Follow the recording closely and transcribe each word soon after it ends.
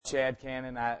Chad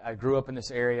Cannon. I grew up in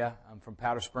this area. I'm from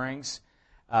Powder Springs.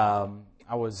 I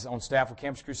was on staff with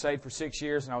Campus Crusade for 6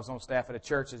 years, and I was on staff at a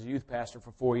church as a youth pastor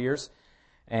for 4 years.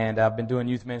 And I've been doing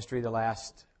youth ministry the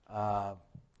last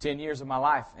 10 years of my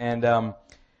life. And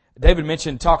David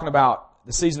mentioned talking about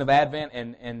the season of Advent,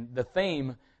 and the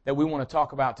theme that we want to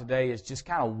talk about today is just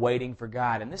kind of waiting for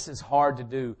God. And this is hard to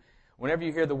do. Whenever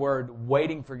you hear the word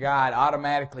waiting for God,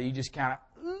 automatically you just kind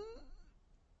of,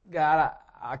 God,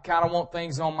 I kind of want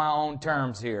things on my own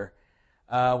terms here.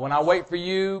 When I wait for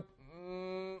you,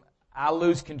 I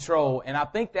lose control. And I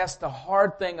think that's the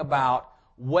hard thing about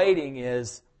waiting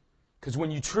is, because when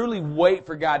you truly wait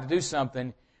for God to do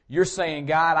something, you're saying,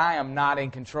 God, I am not in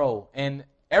control. And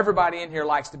everybody in here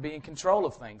likes to be in control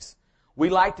of things. We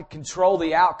like to control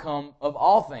the outcome of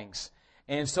all things.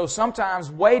 And so sometimes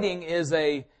waiting is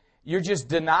you're just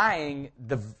denying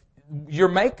your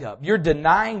makeup. You're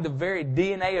denying the very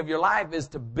DNA of your life is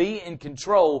to be in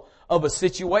control of a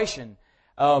situation.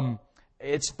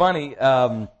 It's funny.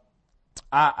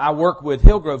 I work with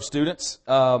Hillgrove students.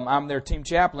 I'm their team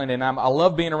chaplain, and I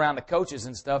love being around the coaches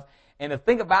and stuff. And the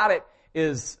thing about it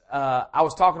is, I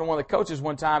was talking to one of the coaches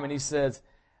one time, and he says,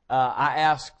 I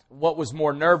asked what was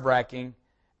more nerve-wracking.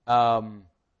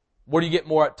 What do you get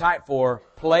more uptight for,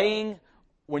 playing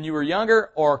when you were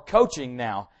younger or coaching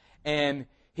now? And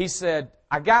he said,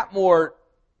 I got more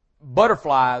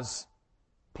butterflies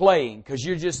playing because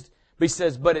he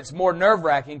says, but it's more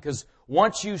nerve-wracking because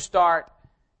once you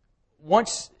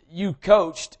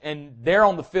coached and they're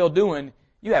on the field doing,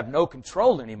 you have no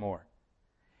control anymore.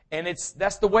 And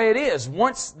that's the way it is.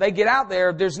 Once they get out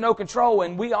there, there's no control,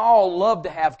 and we all love to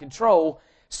have control.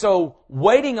 So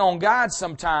waiting on God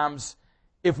sometimes,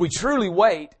 if we truly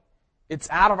wait, it's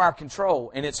out of our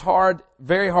control, and it's hard,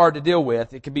 very hard to deal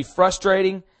with. It can be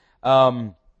frustrating.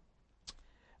 Why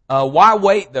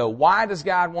wait, though? Why does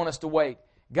God want us to wait?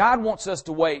 God wants us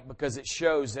to wait because it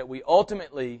shows that we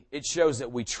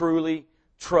truly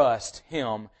trust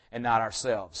Him and not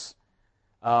ourselves.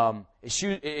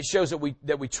 It shows that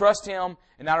we trust Him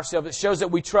and not ourselves. It shows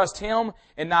that we trust Him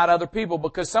and not other people,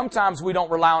 because sometimes we don't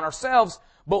rely on ourselves,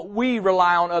 but we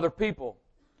rely on other people.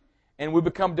 And we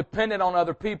become dependent on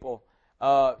other people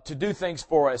to do things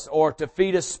for us or to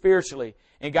feed us spiritually.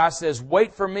 And God says,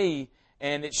 wait for me,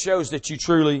 and it shows that you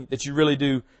really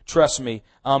do trust me.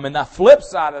 And the flip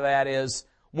side of that is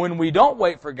when we don't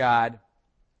wait for God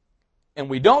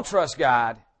and we don't trust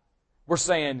God, we're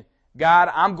saying,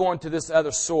 God, I'm going to this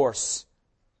other source,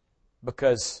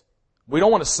 because we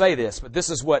don't want to say this, but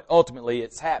this is what ultimately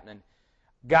it's happening.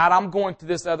 God, I'm going to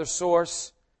this other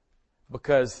source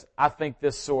because I think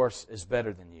this source is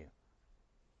better than you.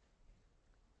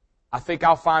 I think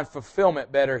I'll find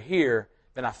fulfillment better here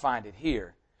than I find it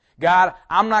here. God,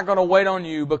 I'm not going to wait on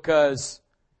you because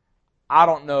I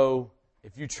don't know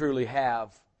if you truly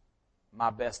have my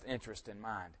best interest in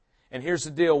mind. And here's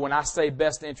the deal. When I say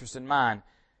best interest in mind,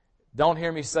 don't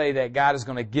hear me say that God is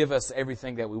going to give us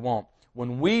everything that we want.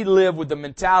 When we live with the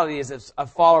mentality as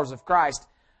followers of Christ,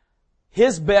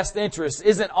 His best interest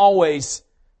isn't always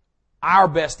our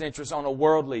best interest on a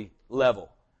worldly level.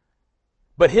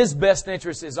 But His best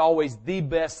interest is always the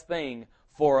best thing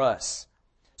for us.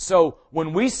 So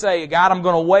when we say, God, I'm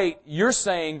going to wait, you're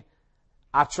saying,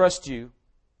 I trust you.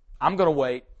 I'm going to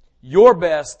wait. Your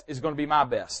best is going to be my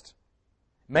best.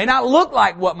 May not look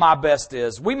like what my best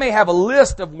is. We may have a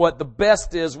list of what the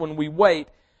best is when we wait,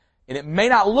 and it may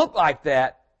not look like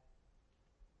that.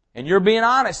 And you're being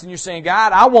honest, and you're saying,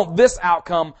 God, I want this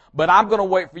outcome, but I'm going to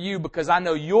wait for you because I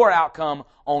know your outcome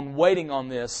on waiting on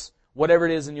this, whatever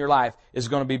it is in your life, is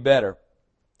going to be better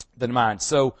than mine.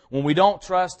 So when we don't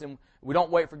trust and we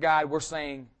don't wait for God, we're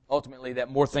saying ultimately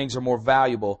that more things are more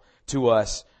valuable to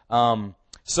us.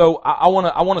 So I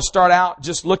want to start out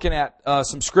just looking at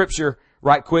some scripture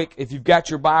right quick. If you've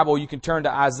got your Bible, you can turn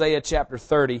to Isaiah chapter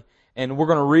 30, and we're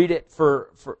going to read it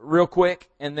for real quick,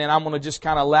 and then I'm going to just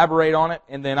kind of elaborate on it,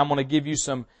 and then I'm going to give you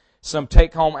some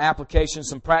take-home applications,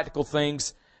 some practical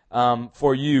things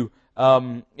for you.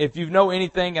 If you know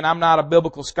anything, and I'm not a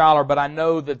biblical scholar, but I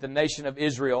know that the nation of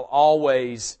Israel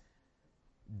always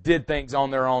did things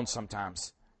on their own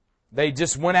sometimes. They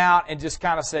just went out and just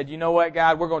kind of said, you know what,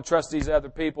 God, we're going to trust these other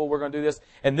people. We're going to do this.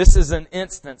 And this is an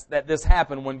instance that this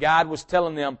happened when God was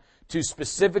telling them to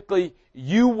specifically,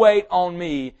 you wait on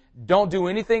me. Don't do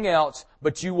anything else,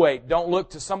 but you wait. Don't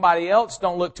look to somebody else.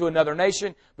 Don't look to another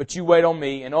nation, but you wait on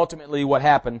me. And ultimately what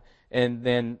happened, and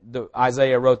then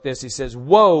Isaiah wrote this. He says,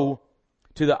 woe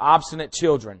to the obstinate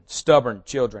children, stubborn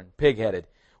children, pig-headed.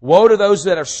 Woe to those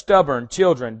that are stubborn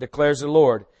children, declares the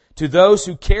Lord, to those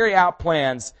who carry out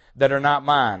plans that are not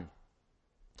mine.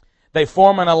 They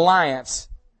form an alliance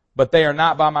but they are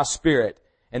not by my Spirit,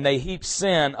 and they heap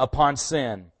sin upon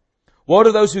sin. Woe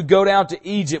to those who go down to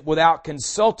Egypt without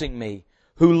consulting me,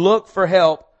 who look for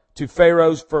help to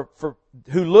Pharaoh's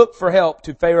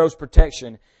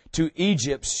protection, to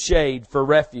Egypt's shade for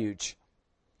refuge.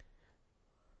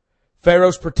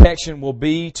 Pharaoh's protection will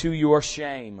be to your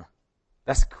shame.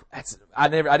 I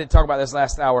didn't talk about this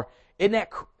last hour. Isn't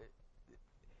that?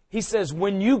 He says,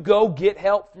 when you go get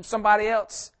help from somebody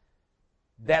else,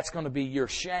 that's going to be your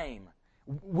shame.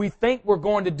 We think we're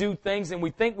going to do things, and we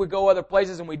think we go other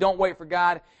places, and we don't wait for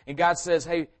God. And God says,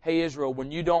 hey Israel,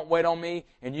 when you don't wait on me,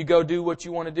 and you go do what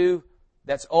you want to do,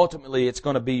 it's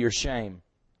going to be your shame.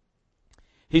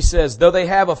 He says, though they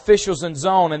have officials in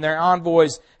Zon and their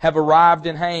envoys have arrived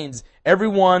in Hanes,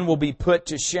 everyone will be put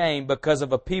to shame because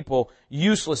of a people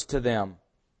useless to them,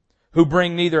 who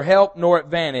bring neither help nor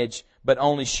advantage, but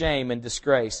only shame and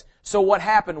disgrace. So what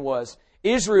happened was,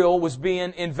 Israel was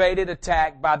being invaded,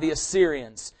 attacked by the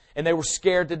Assyrians, and they were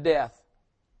scared to death.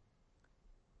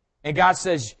 And God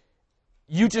says,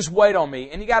 you just wait on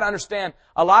me. And you got to understand,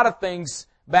 a lot of things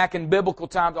back in biblical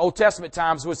times, Old Testament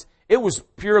times, it was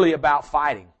purely about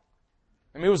fighting.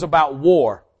 I mean, it was about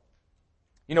war.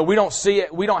 You know, we don't see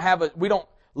it, we don't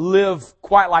live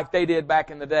quite like they did back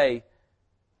in the day.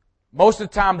 Most of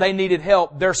the time they needed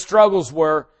help. Their struggles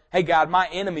were, hey God, my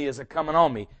enemy is coming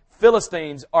on me.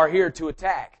 Philistines are here to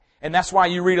attack. And that's why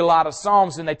you read a lot of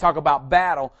Psalms and they talk about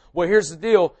battle. Well, here's the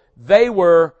deal. They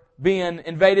were being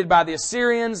invaded by the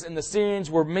Assyrians, and the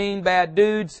Assyrians were mean, bad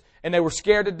dudes, and they were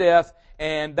scared to death.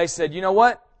 And they said, you know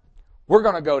what? We're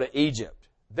going to go to Egypt.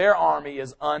 Their army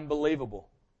is unbelievable.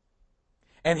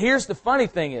 And here's the funny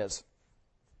thing is,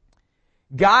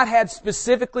 God had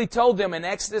specifically told them in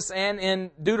Exodus and in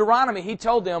Deuteronomy, He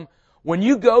told them, when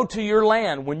you go to your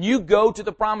land, when you go to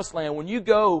the promised land, when you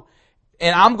go,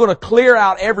 and I'm going to clear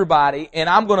out everybody, and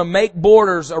I'm going to make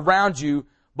borders around you,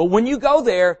 but when you go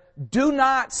there, do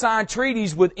not sign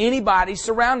treaties with anybody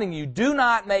surrounding you. Do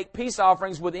not make peace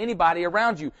offerings with anybody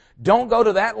around you. Don't go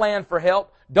to that land for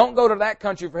help. Don't go to that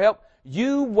country for help.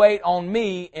 You wait on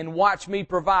me and watch me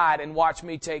provide and watch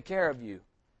me take care of you.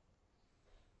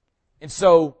 And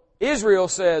so Israel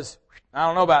says, I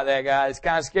don't know about that, guy. It's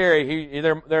kind of scary.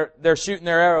 They're shooting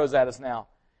their arrows at us now.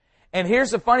 And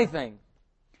here's the funny thing.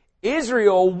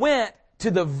 Israel went to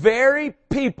the very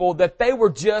people that they were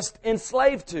just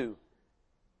enslaved to.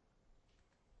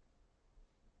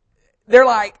 They're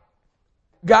like,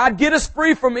 God, get us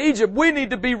free from Egypt. We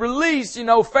need to be released. You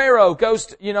know, Pharaoh goes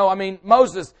to,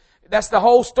 Moses. That's the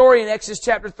whole story in Exodus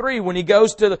chapter 3 when he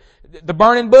goes to the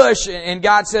burning bush and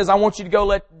God says, I want you to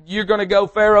go you're going to go,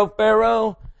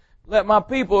 Pharaoh, let my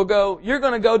people go. You're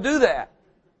going to go do that.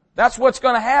 That's what's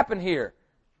going to happen here.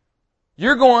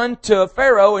 You're going to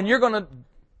Pharaoh and you're going to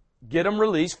get them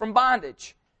released from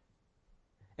bondage.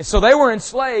 And so they were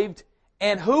enslaved,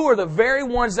 and who are the very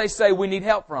ones they say we need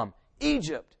help from?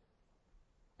 Egypt.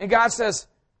 And God says,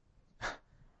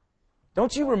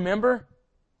 don't you remember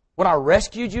when I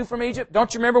rescued you from Egypt?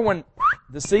 Don't you remember when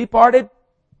the sea parted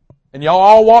and y'all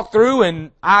all walked through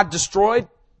and I destroyed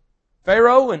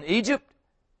Pharaoh and Egypt?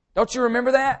 Don't you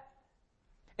remember that?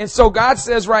 And so God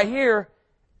says right here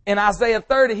in Isaiah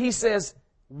 30, He says,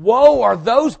 woe are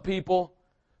those people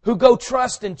who go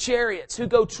trust in chariots, who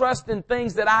go trust in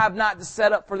things that I have not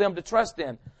set up for them to trust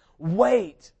in.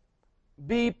 Wait,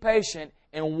 be patient,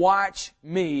 and watch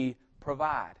me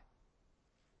provide.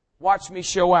 Watch me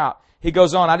show out. He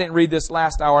goes on, I didn't read this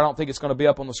last hour, I don't think it's going to be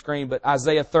up on the screen, but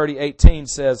Isaiah 30:18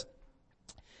 says,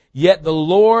 yet the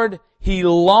Lord, He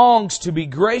longs to be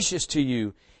gracious to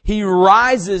you. He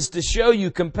rises to show you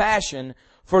compassion,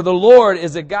 for the Lord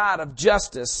is a God of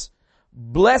justice.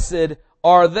 Blessed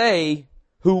are they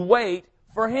who wait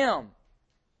for Him.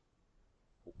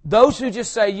 Those who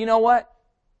just say, you know what?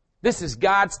 This is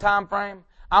God's time frame.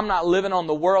 I'm not living on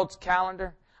the world's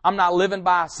calendar. I'm not living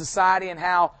by society and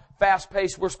how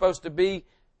fast-paced we're supposed to be.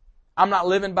 I'm not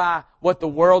living by what the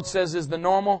world says is the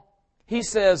normal. He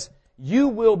says, you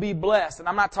will be blessed. And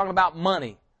I'm not talking about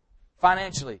money,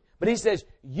 financially. But He says,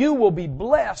 you will be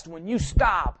blessed when you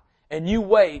stop and you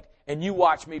wait and you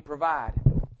watch me provide.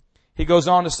 He goes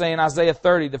on to say in Isaiah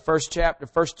 30, the first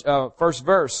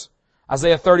verse,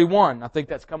 Isaiah 31, I think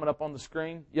that's coming up on the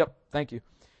screen. Yep, thank you.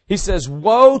 He says,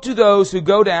 woe to those who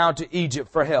go down to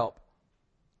Egypt for help,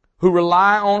 who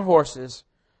rely on horses,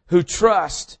 who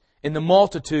trust in the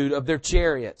multitude of their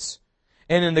chariots,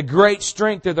 and in the great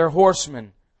strength of their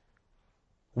horsemen.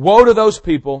 Woe to those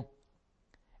people,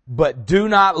 but do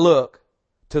not look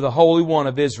to the Holy One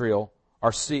of Israel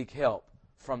or seek help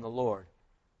from the Lord.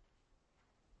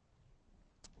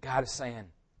 God is saying,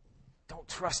 don't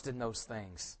trust in those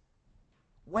things.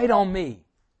 Wait on me.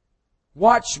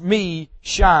 Watch me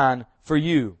shine for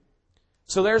you.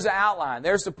 So there's the outline.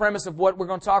 There's the premise of what we're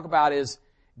going to talk about is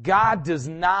God does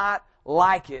not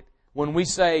like it when we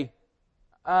say,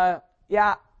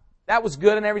 yeah, that was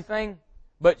good and everything,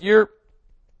 but you're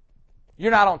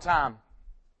not on time.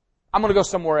 I'm going to go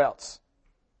somewhere else.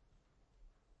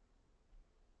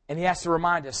 And He has to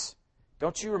remind us,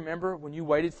 don't you remember when you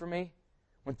waited for me?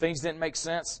 When things didn't make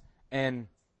sense and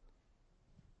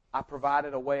I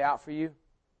provided a way out for you?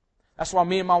 That's why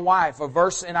me and my wife, a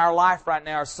verse in our life right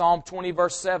now is Psalm 20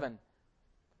 verse 7.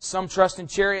 Some trust in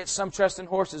chariots, some trust in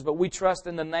horses, but we trust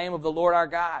in the name of the Lord our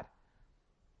God.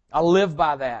 I live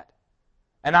by that.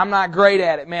 And I'm not great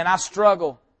at it, man. I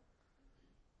struggle.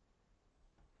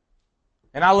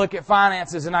 And I look at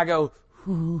finances and I go,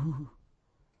 whoo.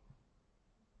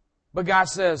 But God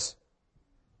says,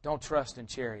 don't trust in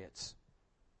chariots.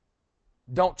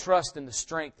 Don't trust in the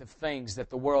strength of things that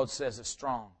the world says is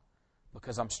strong,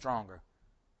 because I'm stronger.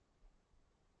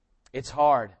 It's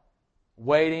hard.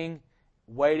 Waiting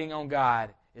on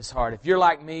God is hard. If you're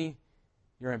like me,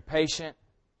 you're impatient.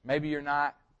 Maybe you're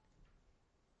not.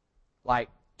 Like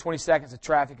 20 seconds of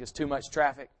traffic is too much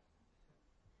traffic.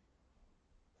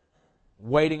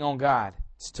 Waiting on God,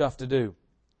 it's tough to do.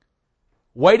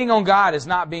 Waiting on God is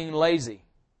not being lazy.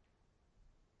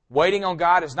 Waiting on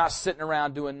God is not sitting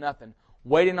around doing nothing.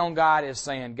 Waiting on God is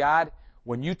saying, God,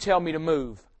 when you tell me to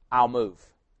move, I'll move.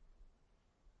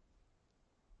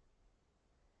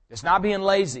 It's not being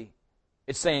lazy.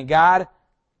 It's saying, God,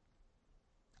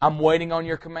 I'm waiting on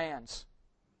your commands.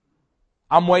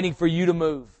 I'm waiting for you to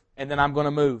move, and then I'm going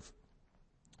to move.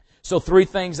 So 3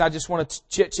 things I just want to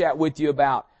chit-chat with you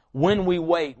about. When we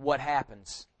wait, what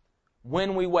happens?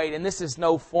 When we wait, and this is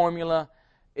no formula.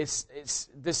 This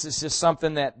is just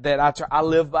something that I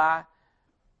live by.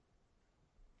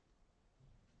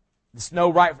 It's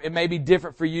no right. It may be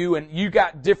different for you, and you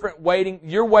got different waiting.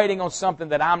 You're waiting on something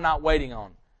that I'm not waiting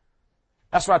on.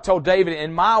 That's what I told David.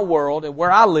 In my world, and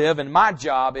where I live, and my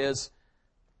job is,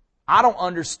 I don't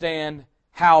understand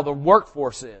how the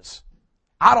workforce is.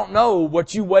 I don't know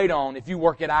what you wait on if you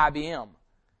work at IBM.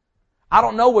 I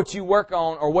don't know what you work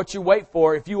on or what you wait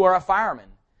for if you are a fireman.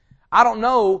 I don't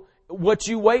know what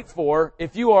you wait for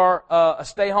if you are a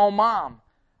stay-home mom.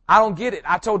 I don't get it.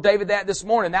 I told David that this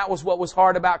morning. That was what was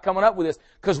hard about coming up with this.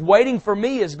 Because waiting for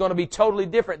me is going to be totally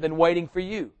different than waiting for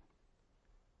you.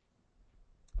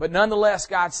 But nonetheless,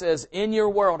 God says, in your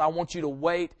world, I want you to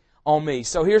wait on me.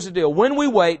 So here's the deal. When we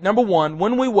wait, number one,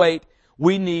 when we wait,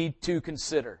 we need to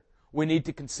consider. We need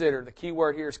to consider. The key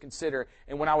word here is consider.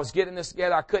 And when I was getting this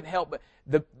together, I couldn't help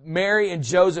but Mary and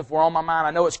Joseph were on my mind.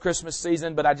 I know it's Christmas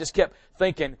season, but I just kept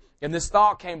thinking, and this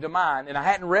thought came to mind, and I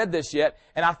hadn't read this yet,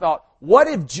 and I thought, what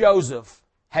if Joseph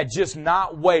had just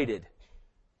not waited?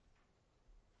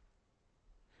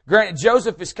 Granted,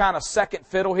 Joseph is kind of second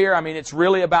fiddle here. I mean, it's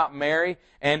really about Mary,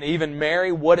 and even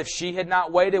Mary, what if she had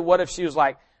not waited? What if she was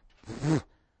like,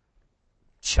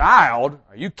 child,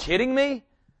 are you kidding me?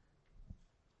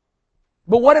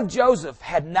 But what if Joseph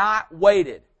had not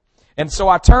waited? And so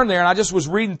I turned there and I just was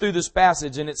reading through this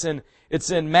passage, and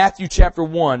it's in Matthew chapter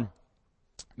 1.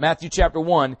 Matthew chapter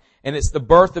 1, and it's the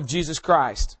birth of Jesus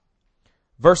Christ.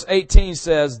 Verse 18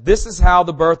 says, this is how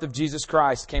the birth of Jesus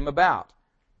Christ came about.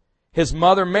 His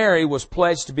mother Mary was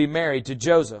pledged to be married to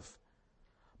Joseph.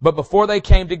 But before they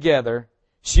came together,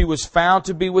 she was found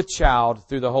to be with child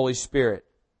through the Holy Spirit.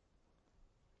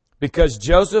 Because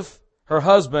Joseph, her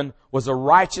husband, was a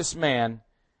righteous man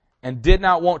and did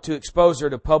not want to expose her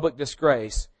to public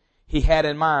disgrace, he had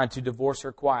in mind to divorce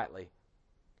her quietly.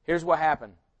 Here's what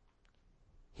happened.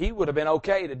 He would have been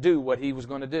okay to do what he was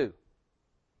going to do.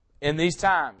 In these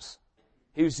times,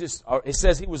 it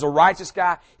says he was a righteous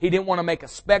guy. He didn't want to make a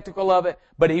spectacle of it,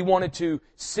 but he wanted to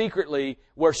secretly,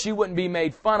 where she wouldn't be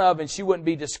made fun of and she wouldn't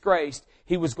be disgraced,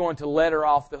 he was going to let her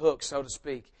off the hook, so to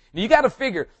speak. Now you got to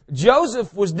figure,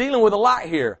 Joseph was dealing with a lot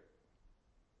here.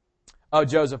 Oh,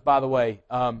 Joseph, by the way,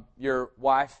 your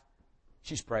wife,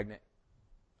 she's pregnant.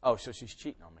 Oh, so she's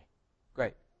cheating on me.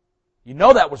 Great. You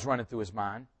know that was running through his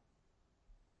mind.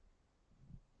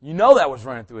 You know that was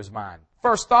running through his mind.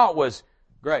 First thought was,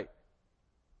 great.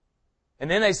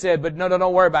 And then they said, but no,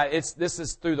 don't worry about it. This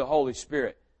is through the Holy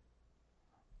Spirit.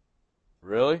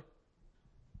 Really?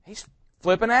 He's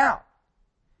flipping out.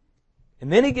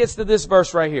 And then he gets to this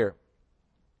verse right here.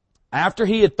 After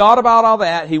he had thought about all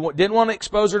that, he didn't want to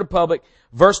expose her to public.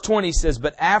 Verse 20 says,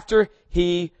 but after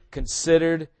he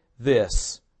considered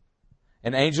this,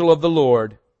 an angel of the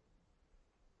Lord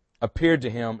appeared to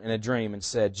him in a dream and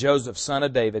said, Joseph, son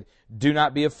of David, do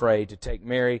not be afraid to take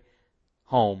Mary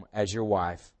home as your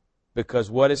wife,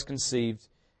 because what is conceived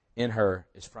in her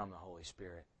is from the Holy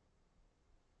Spirit.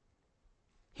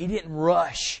 He didn't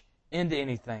rush into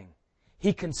anything.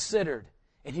 He considered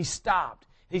and he stopped.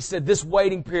 He said, this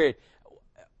waiting period,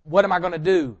 what am I going to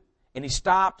do? And he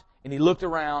stopped and he looked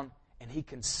around and he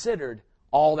considered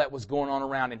all that was going on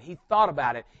around and he thought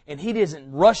about it and he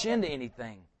didn't rush into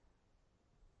anything.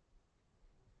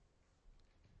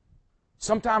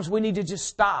 Sometimes we need to just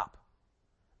stop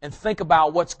and think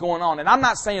about what's going on. And I'm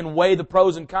not saying weigh the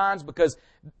pros and cons because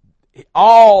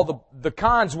all the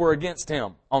cons were against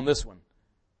him on this one.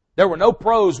 There were no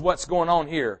pros what's going on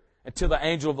here until the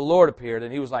angel of the Lord appeared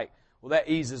and he was like, well, that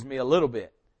eases me a little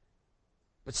bit.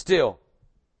 But still,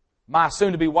 my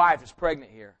soon-to-be wife is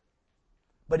pregnant here.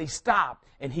 But he stopped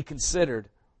and he considered.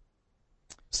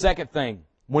 Second thing,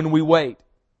 when we wait,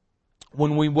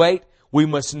 we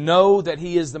must know that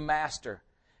He is the Master.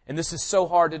 And this is so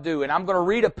hard to do. And I'm going to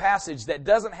read a passage that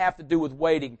doesn't have to do with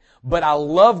waiting, but I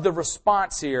love the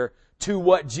response here to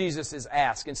what Jesus is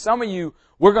asked. And some of you,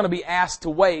 we're going to be asked to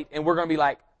wait, and we're going to be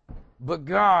like, but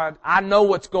God, I know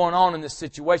what's going on in this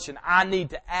situation. I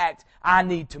need to act. I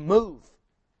need to move.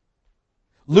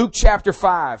 Luke chapter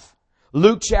 5.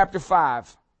 Luke chapter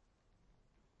 5.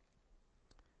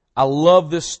 I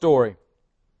love this story.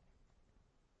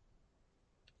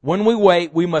 When we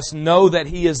wait, we must know that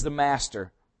He is the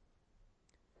Master.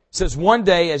 It says, one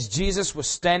day as Jesus was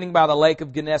standing by the lake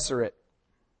of Gennesaret.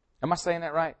 Am I saying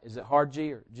that right? Is it hard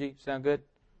G or G? Sound good?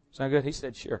 Sound good? He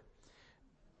said, sure.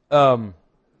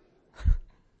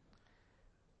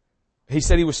 He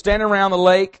said he was standing around the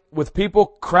lake with people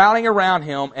crowding around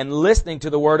him and listening to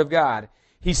the Word of God.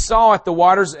 He saw at the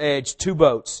water's edge 2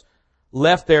 boats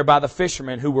left there by the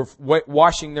fishermen who were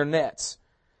washing their nets.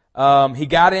 He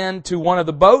got into one of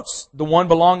the boats, the one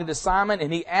belonging to Simon,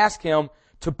 and he asked him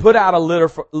to put out a little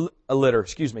from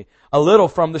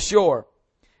the shore.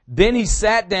 Then he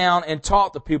sat down and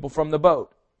taught the people from the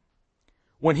boat.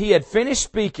 When he had finished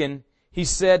speaking, he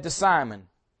said to Simon,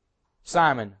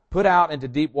 Simon, put out into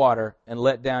deep water and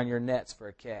let down your nets for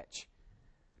a catch.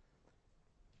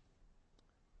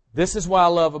 This is what I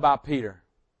love about Peter.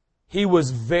 He was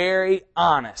very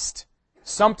honest.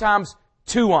 Sometimes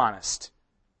too honest.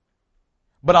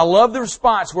 But I love the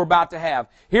response we're about to have.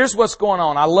 Here's what's going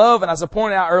on. I love, and as I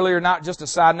pointed out earlier, not just a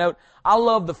side note, I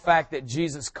love the fact that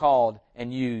Jesus called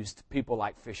and used people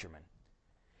like fishermen.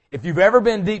 If you've ever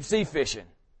been deep sea fishing,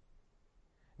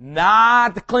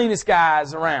 not the cleanest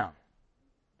guys around.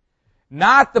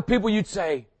 Not the people you'd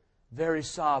say, very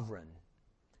sovereign.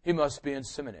 He must be in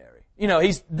seminary. You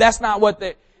know, that's not what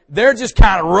they're just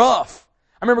kind of rough.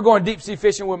 I remember going deep sea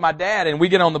fishing with my dad and we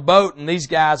get on the boat and these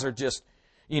guys are just,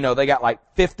 they got like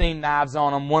 15 knives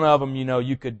on them. One of them,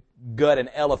 you could gut an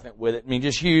elephant with it. I mean,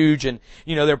 just huge. And,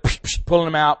 they're pulling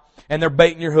them out and they're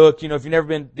baiting your hook. If you've never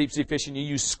been deep sea fishing, you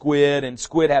use squid and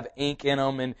squid have ink in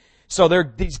them. And so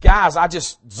these guys, I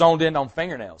just zoned in on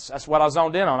fingernails. That's what I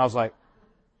zoned in on. I was like,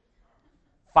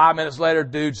 5 minutes later,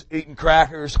 dude's eating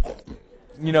crackers,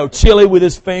 chili with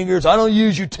his fingers. I don't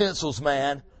use utensils,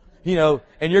 man. And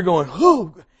you're going,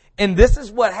 whoo. And this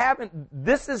is what happened.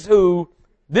 This is who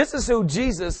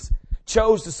Jesus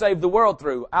chose to save the world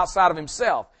through, outside of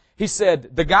himself. He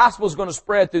said the gospel is going to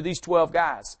spread through these 12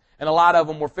 guys, and a lot of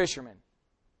them were fishermen.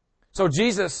 So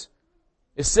Jesus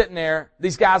is sitting there.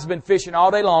 These guys have been fishing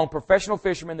all day long, professional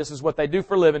fishermen. This is what they do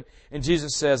for a living. And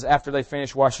Jesus says, after they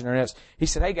finish washing their nets, He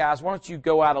said, hey guys, why don't you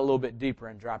go out a little bit deeper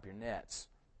and drop your nets?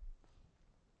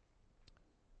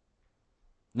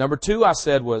 Number 2 I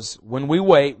said was, when we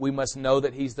wait, we must know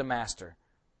that He's the Master.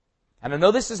 And I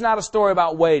know this is not a story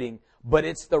about waiting, but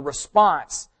it's the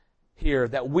response here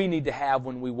that we need to have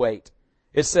when we wait.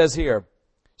 It says here,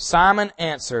 Simon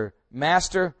answered,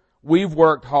 Master, we've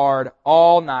worked hard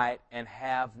all night and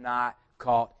have not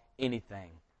caught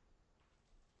anything.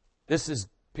 This is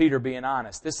Peter being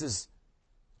honest.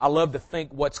 I love to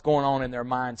think what's going on in their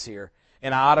minds here.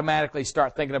 And I automatically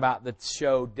start thinking about the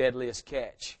show Deadliest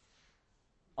Catch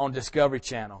on Discovery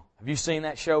Channel. Have you seen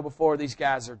that show before? These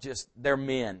guys are they're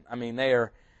men. I mean, they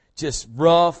are just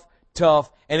rough,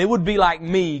 tough. And it would be like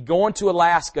me going to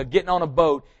Alaska, getting on a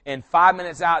boat, and 5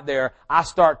 minutes out there, I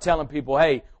start telling people,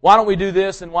 hey, why don't we do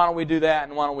this, and why don't we do that,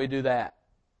 and why don't we do that?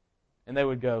 And they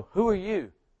would go, who are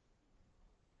you?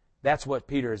 That's what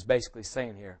Peter is basically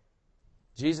saying here.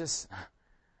 Jesus,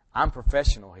 I'm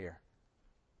professional here.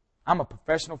 I'm a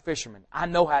professional fisherman. I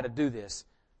know how to do this.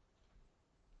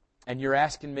 And you're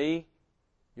asking me,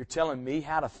 you're telling me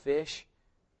how to fish?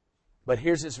 But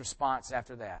here's his response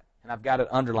after that. And I've got it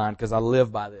underlined because I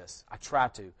live by this. I try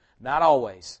to. Not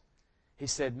always. He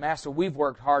said, Master, we've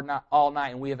worked hard all night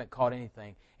and we haven't caught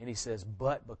anything. And he says,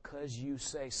 but because you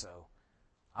say so,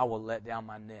 I will let down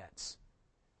my nets.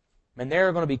 And there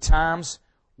are going to be times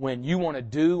when you want to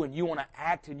do and you want to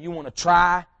act and you want to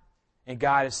try, and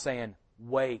God is saying,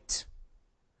 wait.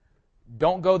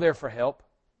 Don't go there for help.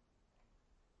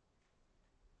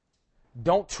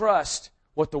 Don't trust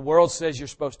what the world says you're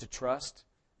supposed to trust.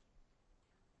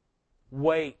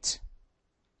 Wait.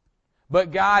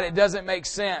 But God, it doesn't make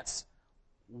sense.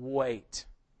 Wait.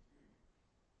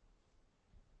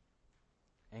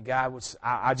 And God was,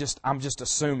 I'm just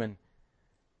assuming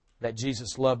that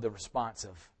Jesus loved the response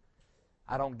of,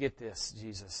 I don't get this,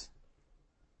 Jesus,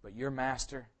 but you're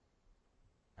master,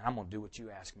 and I'm going to do what you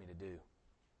ask me to do.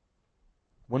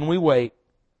 When we wait,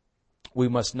 we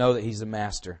must know that He's the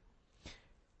master.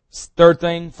 Third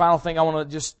thing, final thing I want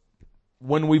to just,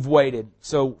 when we've waited.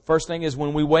 So first thing is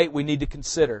when we wait, we need to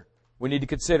consider. We need to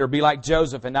consider, be like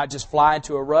Joseph and not just fly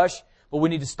into a rush, but we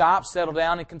need to stop, settle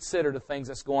down, and consider the things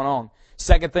that's going on.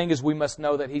 Second thing is we must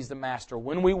know that He's the master.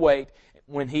 When we wait,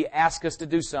 when He asks us to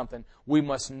do something, we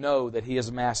must know that He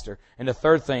is master. And the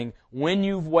third thing, when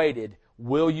you've waited,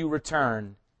 will you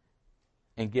return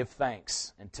and give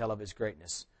thanks and tell of His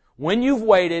greatness? When you've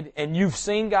waited and you've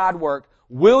seen God work,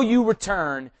 will you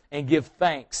return and give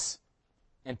thanks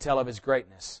and tell of His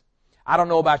greatness? I don't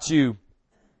know about you,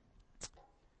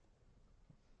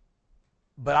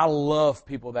 but I love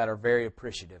people that are very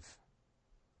appreciative.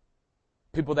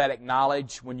 People that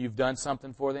acknowledge when you've done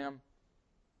something for them.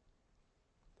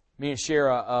 Me and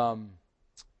Shara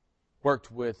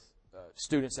worked with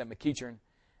students at McEachern,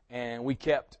 and we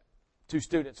kept 2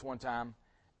 students one time,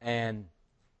 and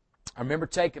I remember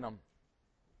taking them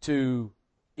to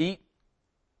eat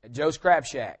at Joe's Crab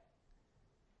Shack,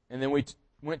 and then we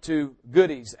went to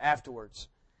Goodies afterwards,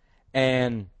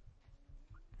 and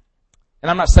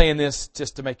I'm not saying this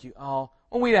just to make you, well,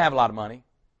 we didn't have a lot of money,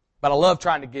 but I love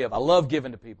trying to give. I love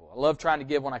giving to people. I love trying to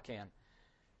give when I can.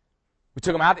 We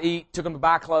took them out to eat, took them to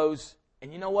buy clothes,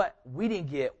 and you know what? We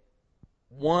didn't get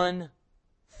one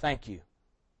thank you.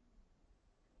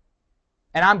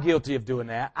 And I'm guilty of doing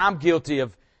that. I'm guilty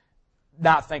of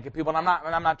not thanking people, and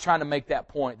I'm not trying to make that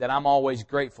point that I'm always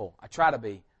grateful. I try to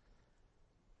be.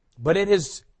 But it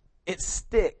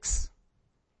sticks.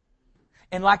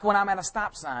 And like when I'm at a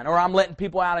stop sign or I'm letting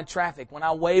people out in traffic, when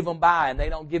I wave them by and they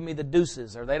don't give me the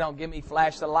deuces or they don't give me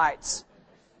flash the lights,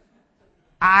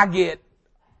 I get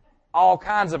all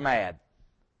kinds of mad.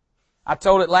 I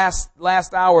told it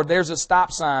last hour, there's a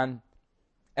stop sign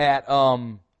at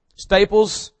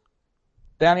Staples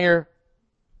down here,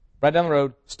 right down the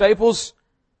road. Staples,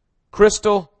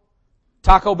 Crystal,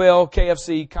 Taco Bell,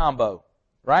 KFC combo.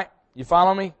 Right? You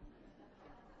follow me?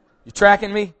 You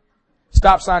tracking me?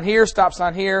 Stop sign here, stop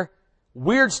sign here.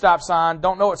 Weird stop sign.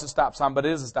 Don't know it's a stop sign, but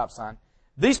it is a stop sign.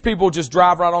 These people just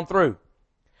drive right on through.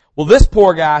 Well, this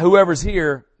poor guy, whoever's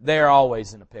here, they're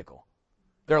always in a pickle.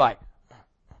 They're like,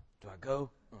 do I go?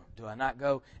 Do I not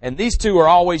go? And these two are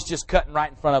always just cutting right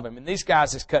in front of him. And these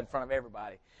guys just cut in front of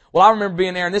everybody. Well, I remember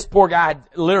being there, and this poor guy,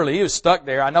 he was stuck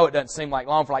there. I know it doesn't seem like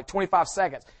long, for like 25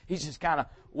 seconds. He's just kind of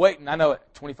waiting. I know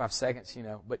 25 seconds,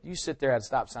 but you sit there at a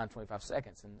stop sign 25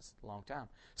 seconds, and it's a long time.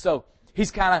 So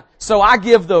so I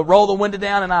give roll the window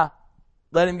down, and I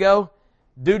let him go.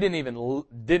 Dude didn't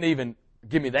even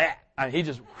give me that. He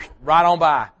just right on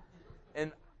by.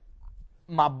 And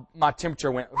my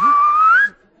temperature went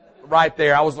right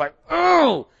there. I was like,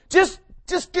 oh, just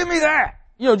give me that.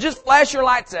 Just flash your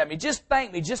lights at me. Just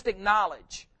thank me. Just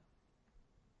acknowledge.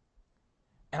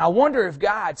 And I wonder if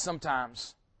God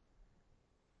sometimes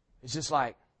is just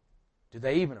like, do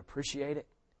they even appreciate it?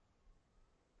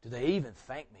 Do they even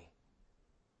thank me?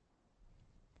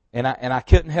 And I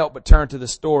couldn't help but turn to the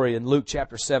story in Luke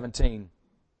chapter 17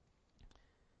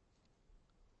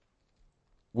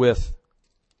 with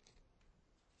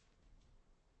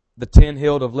the 10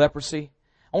 healed of leprosy.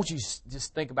 I want you to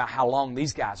just think about how long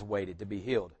these guys waited to be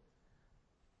healed.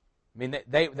 I mean,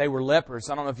 they were lepers.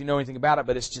 I don't know if you know anything about it,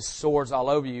 but it's just sores all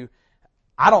over you.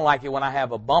 I don't like it when I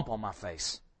have a bump on my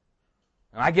face.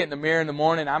 When I get in the mirror in the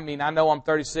morning, I know I'm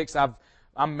 36.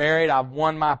 I'm married. I've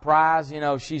won my prize.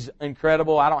 She's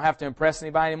incredible. I don't have to impress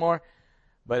anybody anymore.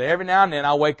 But every now and then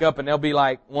I'll wake up and there'll be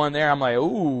like one there. I'm like,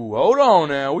 ooh, hold on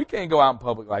now. We can't go out in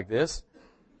public like this.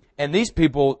 And these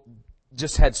people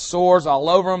just had sores all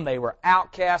over them. They were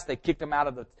outcasts. They kicked them out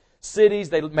of the cities.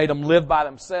 They made them live by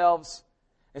themselves.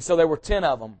 And so there were 10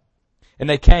 of them. And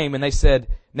they came and they said,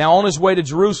 now on his way to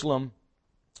Jerusalem,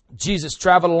 Jesus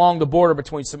traveled along the border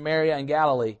between Samaria and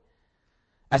Galilee.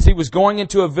 As he was going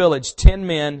into a village, 10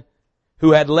 men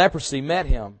who had leprosy met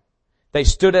him. They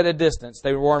stood at a distance.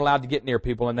 They weren't allowed to get near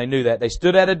people, and they knew that. They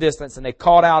stood at a distance, and they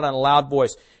called out in a loud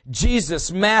voice,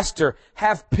 Jesus, Master,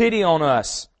 have pity on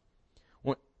us.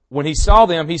 When he saw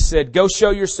them, he said, go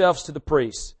show yourselves to the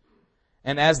priests.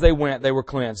 And as they went, they were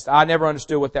cleansed. I never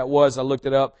understood what that was. I looked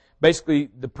it up. Basically,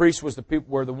 the priests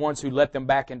were the ones who let them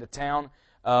back into town.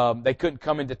 They couldn't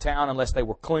come into town unless they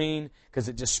were clean, because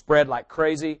it just spread like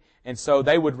crazy. And so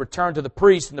they would return to the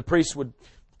priest, and the priest would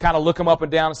kind of look them up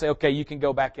and down and say, okay, you can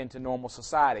go back into normal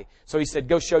society. So he said,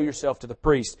 go show yourself to the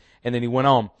priest. And then he went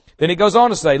on. Then he goes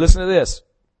on to say, listen to this.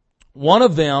 One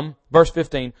of them, verse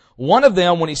 15, one of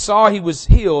them, when he saw he was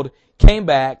healed, came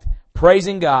back,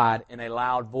 praising God in a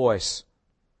loud voice.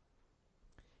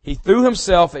 He threw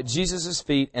himself at Jesus'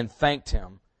 feet and thanked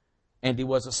him, and he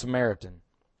was a Samaritan.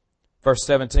 Verse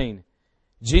 17,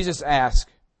 Jesus asked,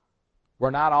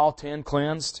 were not all 10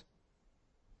 cleansed?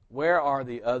 Where are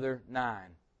the other 9?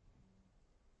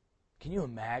 Can you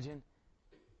imagine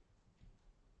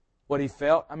what he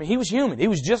felt? I mean, he was human. He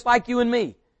was just like you and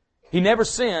me. He never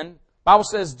sinned. The Bible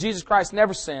says Jesus Christ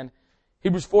never sinned.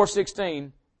 Hebrews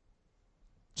 4:16,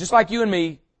 just like you and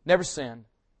me, never sinned.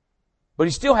 But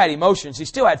he still had emotions. He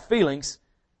still had feelings.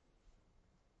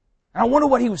 And I wonder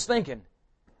what he was thinking.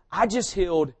 I just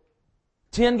healed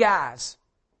 10 guys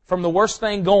from the worst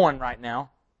thing going right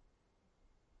now.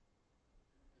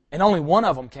 And only one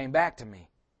of them came back to me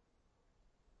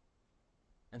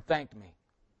and thanked me.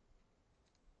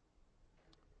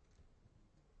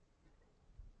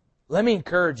 Let me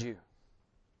encourage you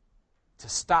to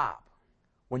stop.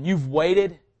 When you've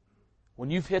waited,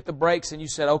 when you've hit the brakes and you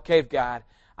said, okay, God,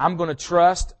 I'm going to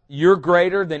trust. You're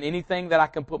greater than anything that I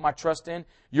can put my trust in.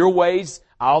 Your ways,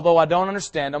 although I don't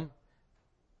understand them,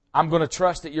 I'm going to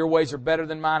trust that your ways are better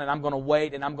than mine, and I'm going to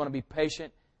wait, and I'm going to be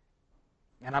patient,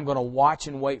 and I'm going to watch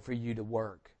and wait for you to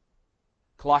work.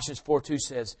 Colossians 4:2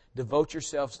 says, devote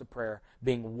yourselves to prayer,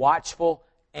 being watchful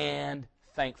and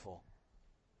thankful.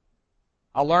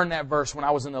 I learned that verse when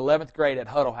I was in the 11th grade at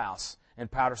Huddle House in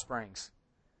Powder Springs.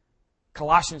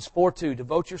 Colossians 4:2,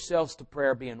 devote yourselves to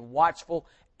prayer, being watchful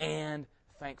and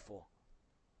thankful.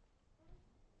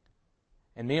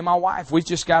 And me and my wife, we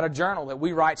just got a journal that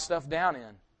we write stuff down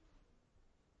in.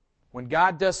 When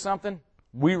God does something,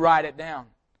 we write it down.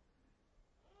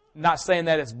 Not saying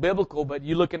that it's biblical, but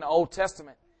you look in the Old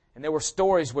Testament, and there were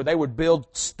stories where they would build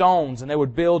stones and they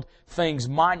would build things,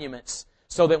 monuments,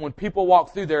 so that when people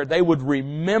walked through there, they would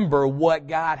remember what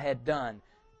God had done.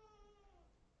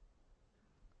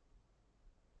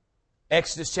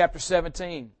 Exodus chapter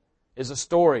 17 is a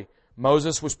story.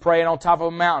 Moses was praying on top of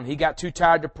a mountain. He got too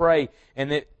tired to pray.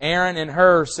 And that Aaron and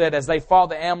Hur said, as they fought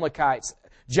the Amalekites,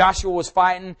 Joshua was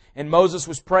fighting and Moses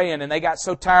was praying, and they got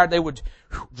so tired they would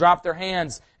drop their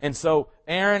hands. And so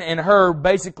Aaron and Hur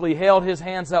basically held his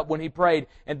hands up when he prayed.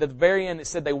 And at the very end, it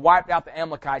said they wiped out the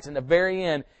Amalekites. And at the very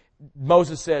end,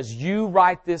 Moses says, you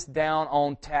write this down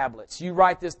on tablets. You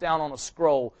write this down on a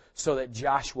scroll so that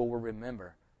Joshua will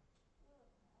remember.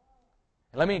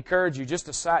 And let me encourage you, just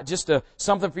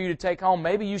something for you to take home.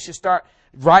 Maybe you should start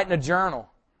writing a journal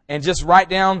and just write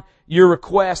down your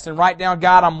request and write down,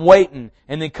 God, I'm waiting.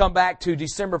 And then come back to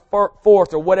December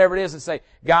 4th or whatever it is and say,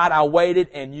 God, I waited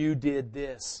and you did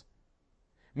this.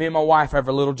 Me and my wife have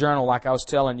a little journal like I was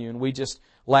telling you. And we just,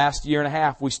 last year and a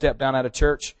half, we stepped down at a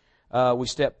church.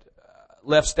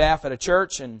 Left staff at a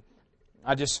church, and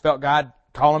I just felt God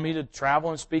calling me to travel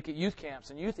and speak at youth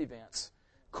camps and youth events.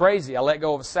 Crazy. I let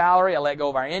go of a salary. I let go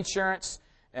of our insurance.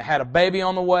 I had a baby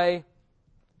on the way.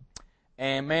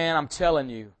 And man, I'm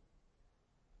telling you,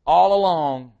 all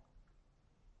along,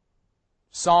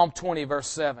 Psalm 20, verse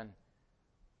 7,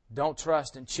 don't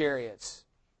trust in chariots.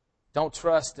 Don't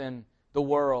trust in the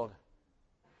world.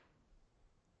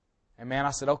 And man,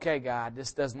 I said, okay, God,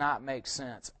 this does not make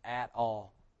sense at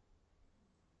all.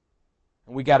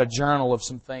 And we got a journal of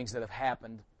some things that have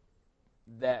happened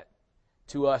that,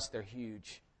 to us, they're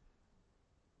huge.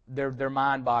 They're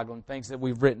mind-boggling, things that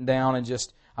we've written down. And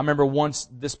just, I remember once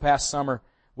this past summer,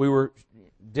 we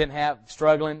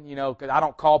struggling, because I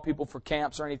don't call people for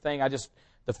camps or anything.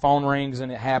 The phone rings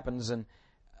and it happens. And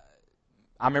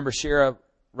I remember Shara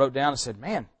wrote down and said,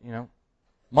 man,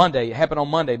 Monday, it happened on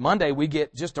Monday. Monday, we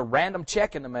get just a random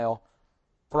check in the mail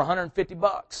for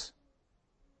 $150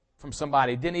 from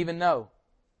somebody didn't even know.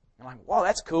 I'm like, wow,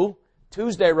 that's cool.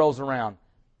 Tuesday rolls around.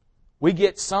 We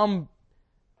get some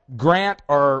grant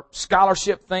or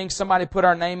scholarship thing. Somebody put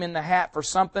our name in the hat for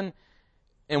something,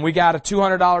 and we got a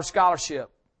 $200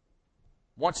 scholarship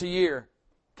once a year.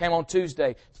 Came on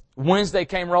Tuesday. Wednesday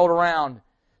rolled around.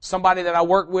 Somebody that I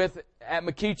work with at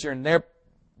McEachern,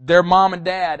 their mom and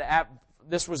dad,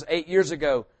 this was 8 years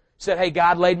ago, said, hey,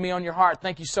 God laid me on your heart.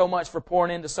 Thank you so much for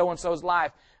pouring into so-and-so's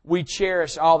life. We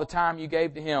cherish all the time you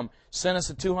gave to him. Sent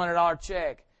us a $200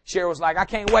 check. Shara was like, I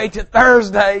can't wait till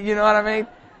Thursday. You know what I mean?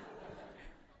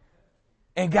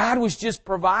 And God was just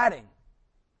providing.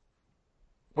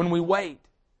 When we wait.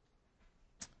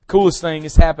 Coolest thing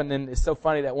has happened, and it's so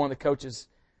funny that one of the coaches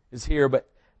is here, but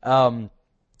I'll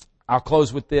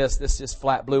close with this. This just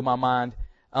flat blew my mind.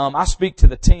 I speak to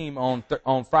the team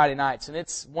on Friday nights, and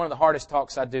it's one of the hardest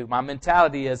talks I do. My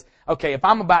mentality is, okay, if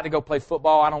I'm about to go play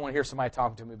football, I don't want to hear somebody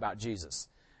talking to me about Jesus.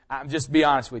 I'm just be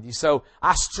honest with you. So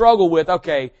I struggle with,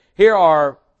 okay, here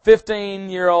are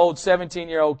 15-year-old,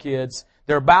 17-year-old kids.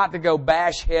 They're about to go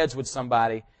bash heads with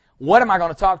somebody. What am I going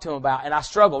to talk to them about? And I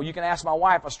struggle. You can ask my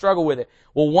wife. I struggle with it.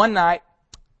 Well, one night,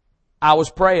 I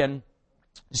was praying,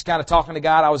 just kind of talking to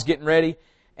God. I was getting ready,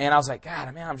 and I was like,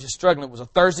 God, man, I'm just struggling. It was a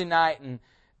Thursday night,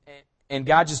 and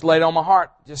God just laid on my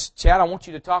heart, just, Chad, I want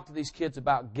you to talk to these kids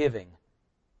about giving.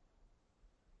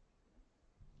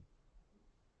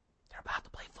 They're about to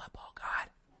play football, God.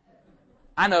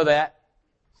 I know that.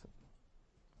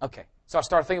 Okay. So I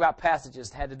started thinking about passages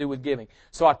that had to do with giving.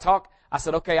 So I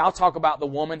said, okay, I'll talk about the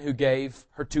woman who gave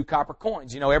her 2 copper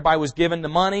coins. You know, everybody was giving the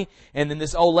money, and then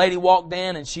this old lady walked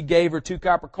in, and she gave her 2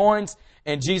 copper coins,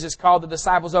 and Jesus called the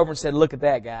disciples over and said, look at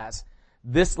that, guys.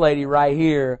 This lady right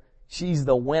here, she's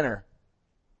the winner.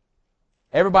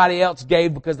 Everybody else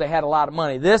gave because they had a lot of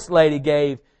money. This lady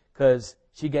gave because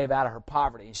she gave out of her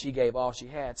poverty, and she gave all she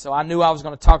had. So I knew I was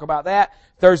going to talk about that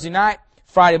Thursday night.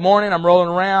 Friday morning, I'm rolling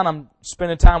around, I'm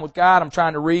spending time with God, I'm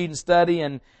trying to read and study,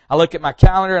 and I look at my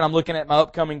calendar, and I'm looking at my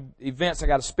upcoming events I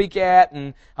got to speak at,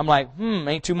 and I'm like,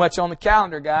 ain't too much on the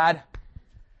calendar, God.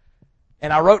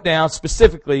 And I wrote down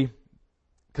specifically,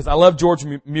 because I love George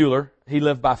Mueller, he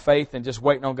lived by faith and just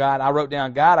waiting on God. I wrote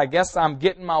down, God, I guess I'm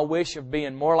getting my wish of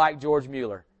being more like George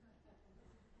Mueller.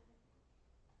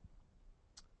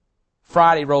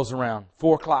 Friday rolls around,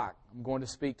 4 o'clock, I'm going to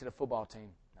speak to the football team,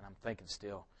 and I'm thinking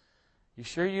still, you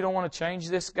sure you don't want to change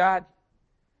this, God?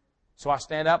 So I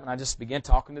stand up and I just begin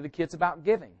talking to the kids about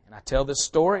giving. And I tell this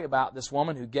story about this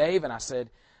woman who gave, and I said,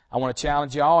 I want to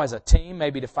challenge y'all as a team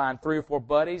maybe to find 3 or 4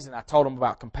 buddies. And I told them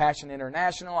about Compassion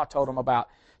International. I told them about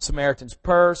Samaritan's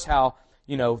Purse, how,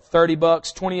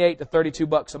 $30, 28 to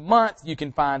 $32 a month, you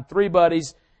can find 3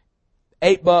 buddies,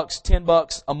 $8,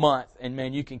 $10 a month, and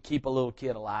man, you can keep a little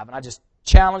kid alive. And I just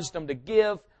challenged them to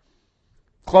give,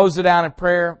 closed it out in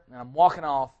prayer, and I'm walking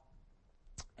off.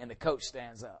 And the coach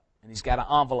stands up, and he's got an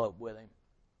envelope with him.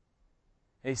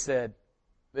 He said,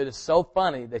 it is so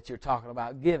funny that you're talking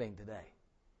about giving today.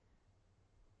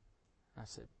 I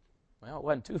said, well, it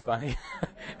wasn't too funny.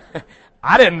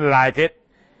 I didn't like it.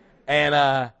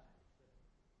 And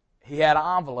he had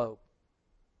an envelope,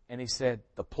 and he said,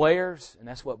 the players, and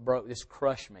that's what this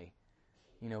crushed me,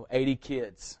 80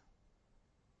 kids.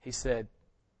 He said,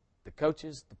 the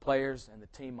coaches, the players, and the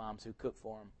team moms who cook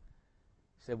for them,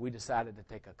 said, we decided to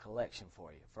take a collection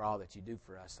for you, for all that you do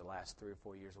for us the last 3 or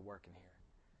 4 years of working here.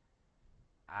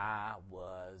 I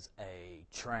was a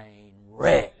train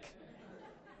wreck.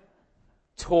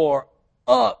 Tore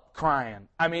up crying.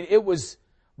 I mean, it was,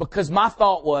 because my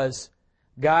thought was,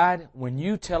 God, when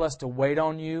you tell us to wait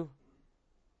on you,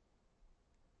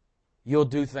 you'll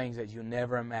do things that you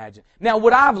never imagined. Now,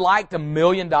 would I have liked $1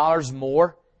 million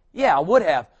more? Yeah, I would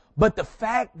have. But the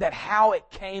fact that how it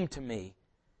came to me,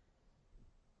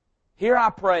 here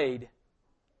I prayed,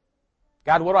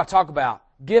 God, what do I talk about?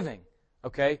 Giving,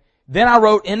 okay? Then I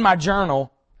wrote in my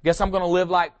journal, guess I'm going to live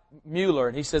like Mueller.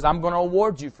 And he says, I'm going to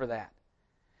award you for that.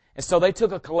 And so they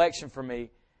took a collection for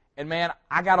me. And man,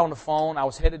 I got on the phone. I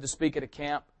was headed to speak at a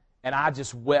camp. And I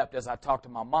just wept as I talked to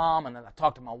my mom and then I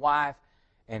talked to my wife.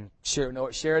 And you know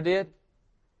what Shara did?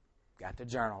 Got the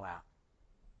journal out.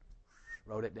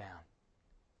 Wrote it down.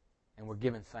 And we're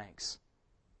giving thanks.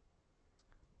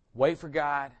 Wait for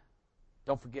God.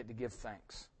 Don't forget to give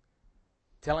thanks.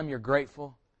 Tell Him you're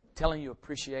grateful. Tell Him you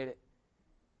appreciate it.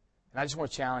 And I just want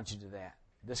to challenge you to that.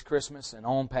 This Christmas and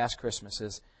on past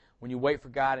Christmases, when you wait for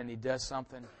God and He does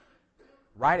something,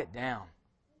 write it down.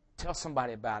 Tell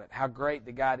somebody about it, how great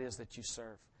the God is that you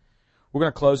serve. We're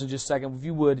going to close in just a second.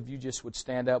 If you just would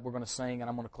stand up, we're going to sing, and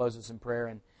I'm going to close this in prayer,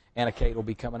 and Anna Kate will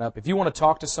be coming up. If you want to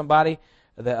talk to somebody,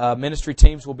 the ministry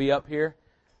teams will be up here.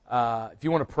 If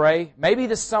you want to pray, maybe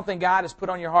this is something God has put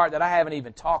on your heart that I haven't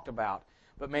even talked about.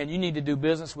 But man, you need to do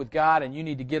business with God, and you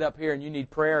need to get up here, and you need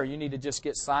prayer, or you need to just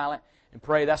get silent and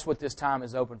pray. That's what this time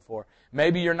is open for.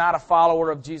 Maybe you're not a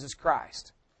follower of Jesus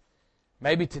Christ.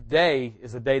 Maybe today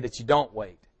is the day that you don't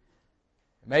wait.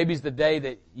 Maybe it's the day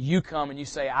that you come and you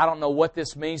say, I don't know what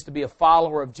this means to be a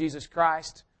follower of Jesus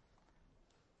Christ,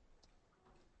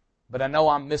 but I know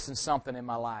I'm missing something in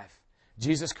my life.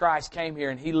 Jesus Christ came here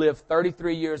and He lived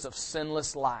 33 years of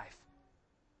sinless life.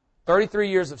 33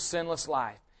 years of sinless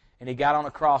life. And He got on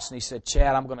a cross and He said,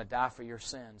 Chad, I'm going to die for your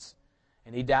sins.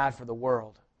 And He died for the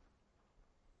world.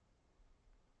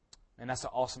 And that's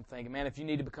an awesome thing. And man, if you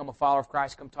need to become a follower of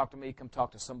Christ, come talk to me. Come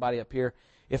talk to somebody up here.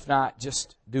 If not,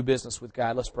 just do business with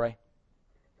God. Let's pray.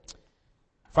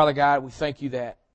 Father God, we thank you that